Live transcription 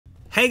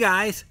Hey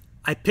guys,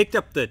 I picked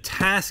up the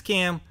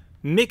Tascam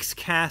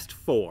Mixcast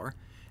 4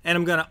 and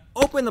I'm going to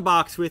open the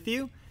box with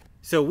you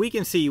so we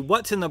can see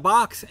what's in the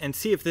box and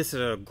see if this is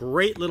a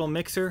great little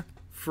mixer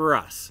for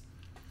us.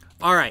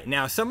 Alright,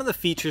 now some of the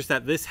features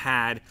that this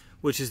had,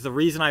 which is the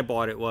reason I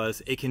bought it,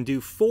 was it can do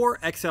 4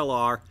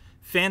 XLR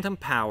phantom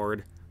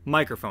powered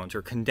microphones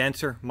or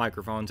condenser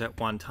microphones at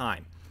one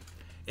time.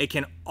 It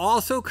can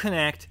also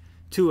connect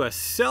to a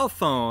cell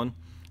phone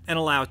and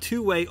allow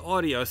two-way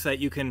audio so that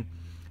you can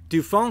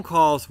do phone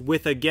calls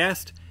with a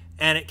guest,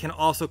 and it can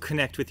also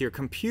connect with your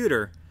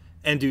computer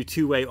and do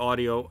two-way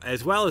audio,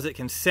 as well as it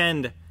can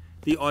send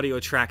the audio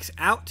tracks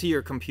out to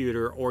your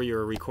computer or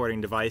your recording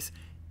device,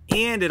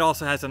 and it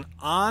also has an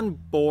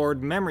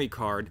onboard memory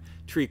card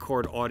to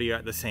record audio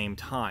at the same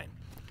time.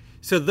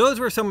 So those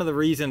were some of the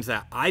reasons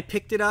that I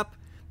picked it up,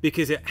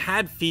 because it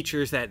had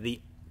features that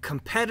the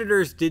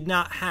competitors did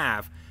not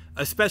have,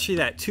 especially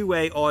that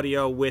two-way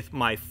audio with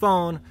my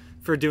phone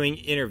for doing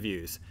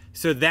interviews.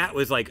 So that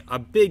was like a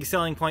big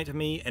selling point to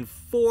me, and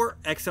 4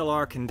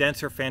 XLR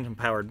condenser phantom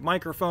powered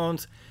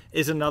microphones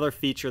is another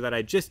feature that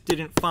I just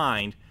didn't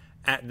find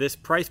at this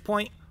price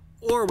point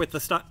or with the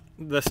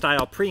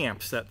style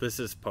preamps that this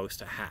is supposed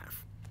to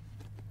have.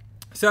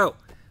 So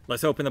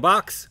let's open the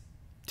box,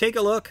 take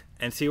a look,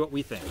 and see what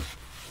we think.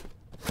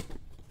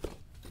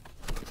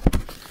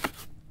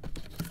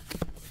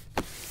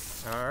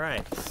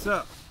 Alright,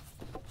 so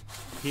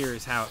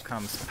here's how it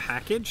comes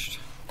packaged.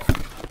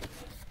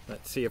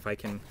 Let's see if I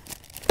can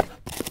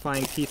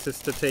find pieces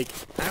to take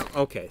out.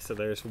 Okay, so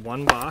there's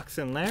one box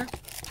in there.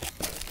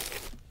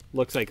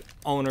 Looks like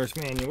owner's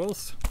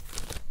manuals.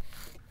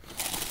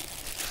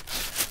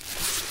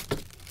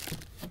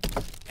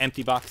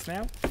 Empty box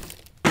now.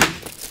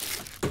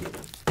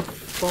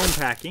 Foam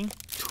packing.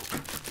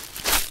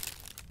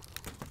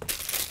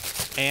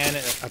 And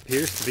it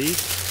appears to be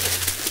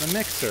the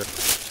mixer.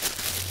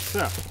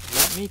 So,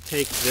 let me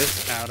take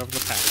this out of the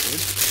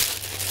package.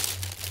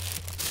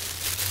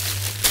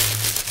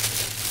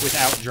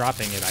 Without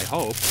dropping it, I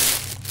hope.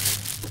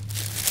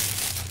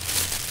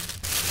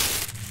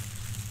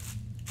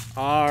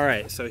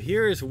 Alright, so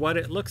here's what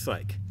it looks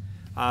like.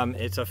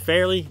 It's a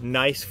fairly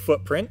nice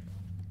footprint.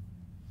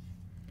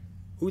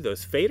 Ooh,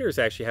 those faders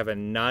actually have a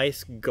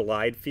nice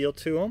glide feel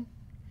to them.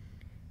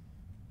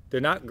 They're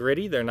not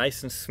gritty, they're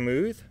nice and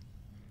smooth.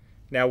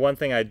 Now, one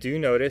thing I do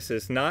notice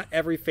is not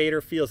every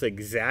fader feels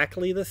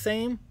exactly the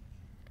same.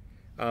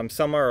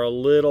 Some are a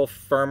little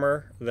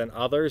firmer than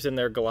others in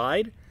their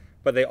glide,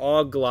 but they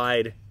all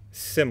glide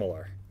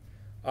similar.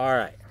 All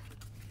right.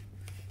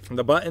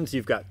 The buttons,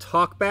 you've got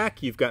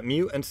talkback, you've got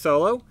mute and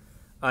solo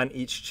on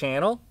each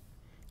channel,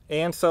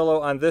 and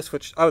solo on this,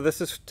 which, oh,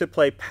 this is to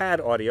play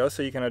pad audio,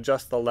 so you can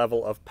adjust the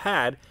level of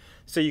pad,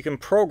 so you can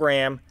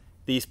program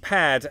these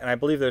pads, and I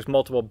believe there's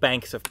multiple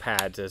banks of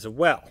pads as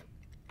well.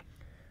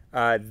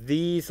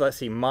 These, let's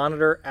see,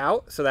 monitor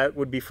out, so that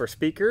would be for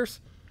speakers.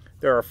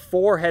 There are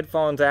 4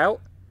 headphones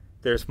out.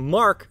 There's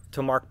mark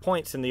to mark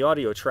points in the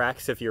audio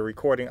tracks if you're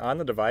recording on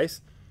the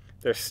device.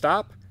 There's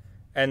stop,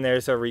 and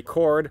there's a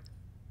record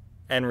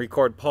and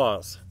record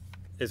pause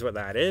is what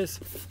that is.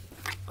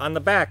 On the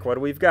back, what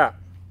do we've got?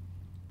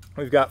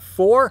 We've got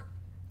 4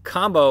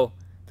 combo,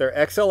 they're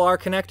XLR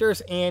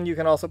connectors, and you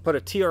can also put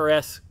a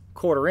TRS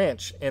 1/4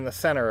 inch in the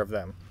center of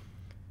them.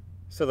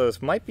 So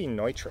those might be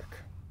Neutrik.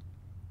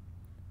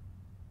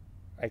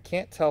 I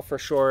can't tell for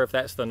sure if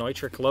that's the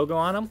Neutrik logo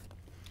on them.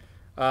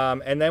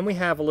 And then we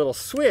have a little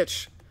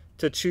switch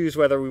to choose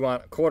whether we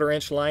want 1/4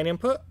 inch line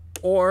input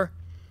or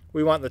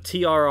we want the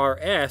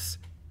TRRS,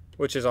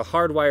 which is a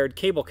hardwired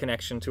cable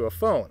connection to a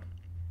phone.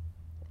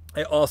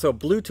 It also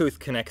Bluetooth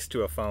connects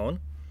to a phone.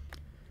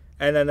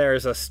 And then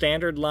there's a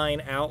standard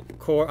line out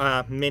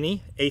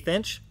mini 1/8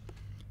 inch.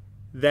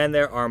 Then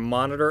there are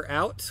monitor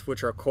outs,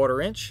 which are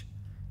 1/4 inch.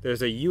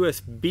 There's a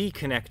USB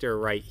connector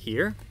right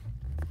here.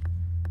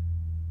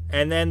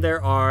 And then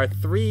there are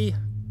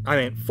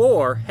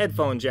 4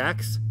 headphone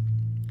jacks,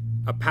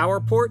 a power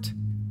port,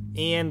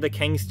 and the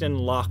Kingston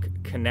lock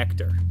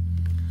connector.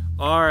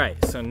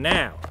 Alright, so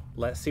now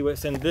let's see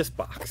what's in this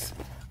box.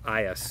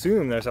 I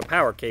assume there's a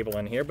power cable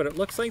in here, but it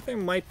looks like there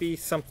might be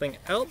something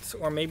else,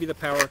 or maybe the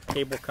power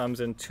cable comes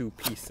in 2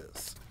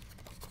 pieces.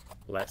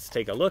 Let's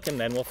take a look and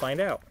then we'll find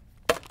out.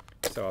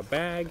 So a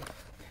bag.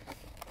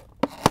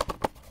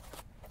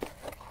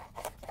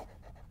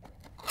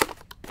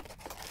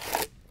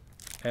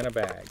 And a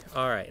bag.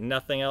 Alright,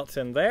 nothing else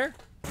in there.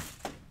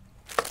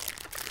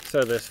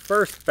 So this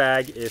first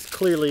bag is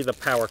clearly the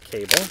power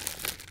cable.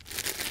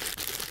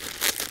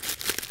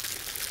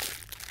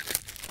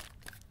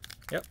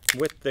 Yep,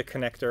 with the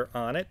connector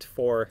on it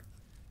for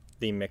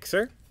the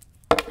mixer.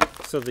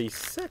 So the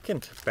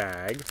second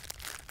bag,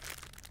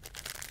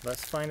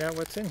 let's find out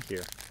what's in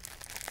here.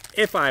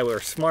 If I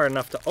were smart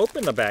enough to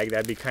open the bag,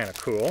 that'd be kind of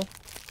cool.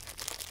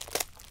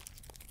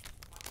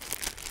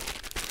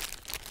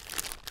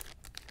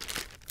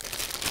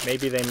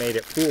 Maybe they made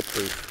it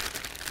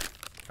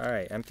foolproof.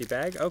 Alright, empty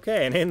bag.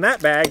 Okay, and in that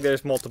bag,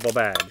 there's multiple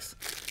bags.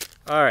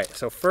 Alright,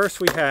 so first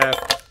we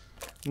have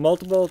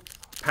multiple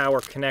power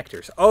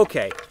connectors.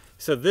 Okay,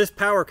 So this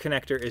power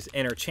connector is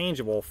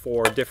interchangeable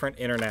for different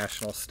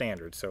international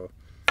standards. So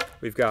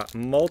we've got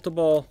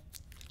multiple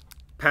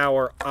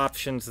power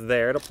options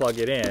there to plug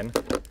it in.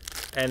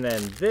 And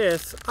then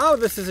this, oh,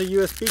 this is a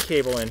USB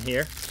cable in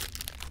here.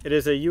 It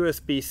is a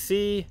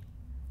USB-C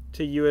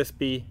to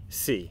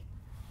USB-C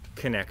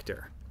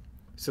connector.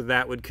 So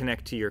that would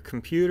connect to your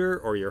computer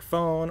or your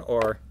phone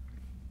or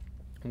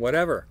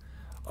whatever.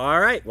 All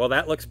right, well,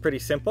 that looks pretty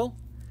simple.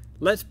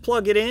 Let's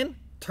plug it in,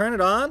 turn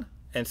it on,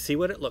 and see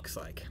what it looks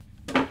like.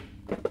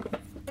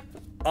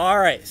 All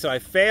right, so I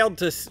failed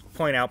to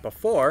point out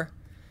before,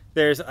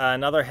 there's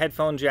another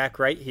headphone jack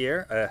right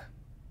here, a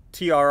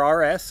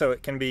TRRS, so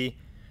it can be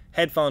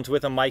headphones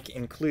with a mic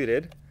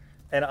included.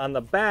 And on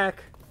the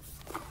back,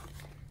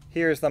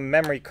 here's the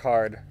memory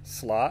card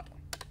slot.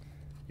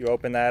 You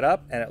open that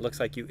up, and it looks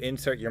like you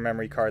insert your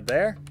memory card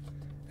there.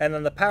 And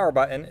then the power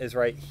button is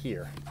right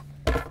here.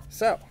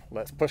 So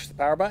let's push the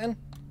power button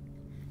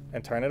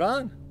and turn it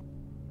on.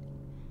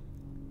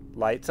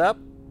 Lights up.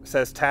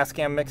 Says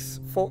Tascam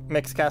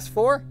Mixcast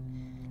 4,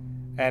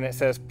 and it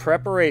says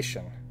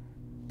preparation.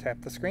 Tap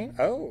the screen.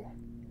 Oh.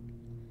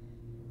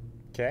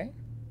 Okay.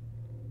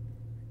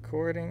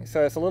 Recording.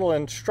 So it's a little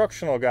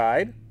instructional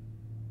guide.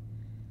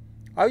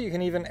 Oh, you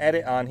can even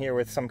edit on here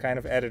with some kind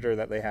of editor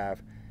that they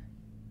have.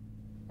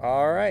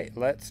 All right,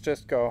 let's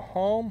just go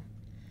home.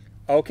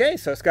 Okay,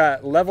 so it's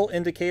got level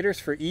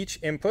indicators for each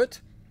input.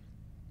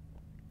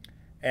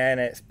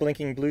 And it's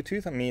blinking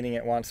Bluetooth, meaning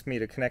it wants me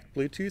to connect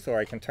Bluetooth, or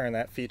I can turn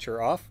that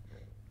feature off.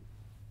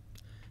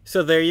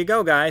 So there you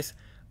go, guys.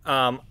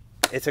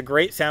 It's a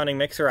great sounding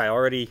mixer. I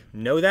already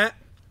know that.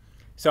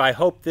 So I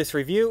hope this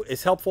review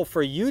is helpful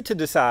for you to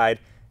decide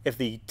if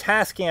the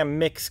Tascam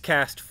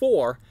Mixcast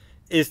 4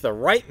 is the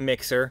right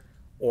mixer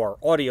or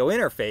audio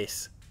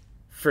interface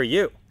for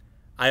you.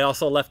 I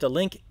also left a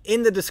link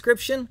in the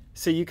description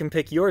so you can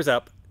pick yours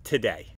up today.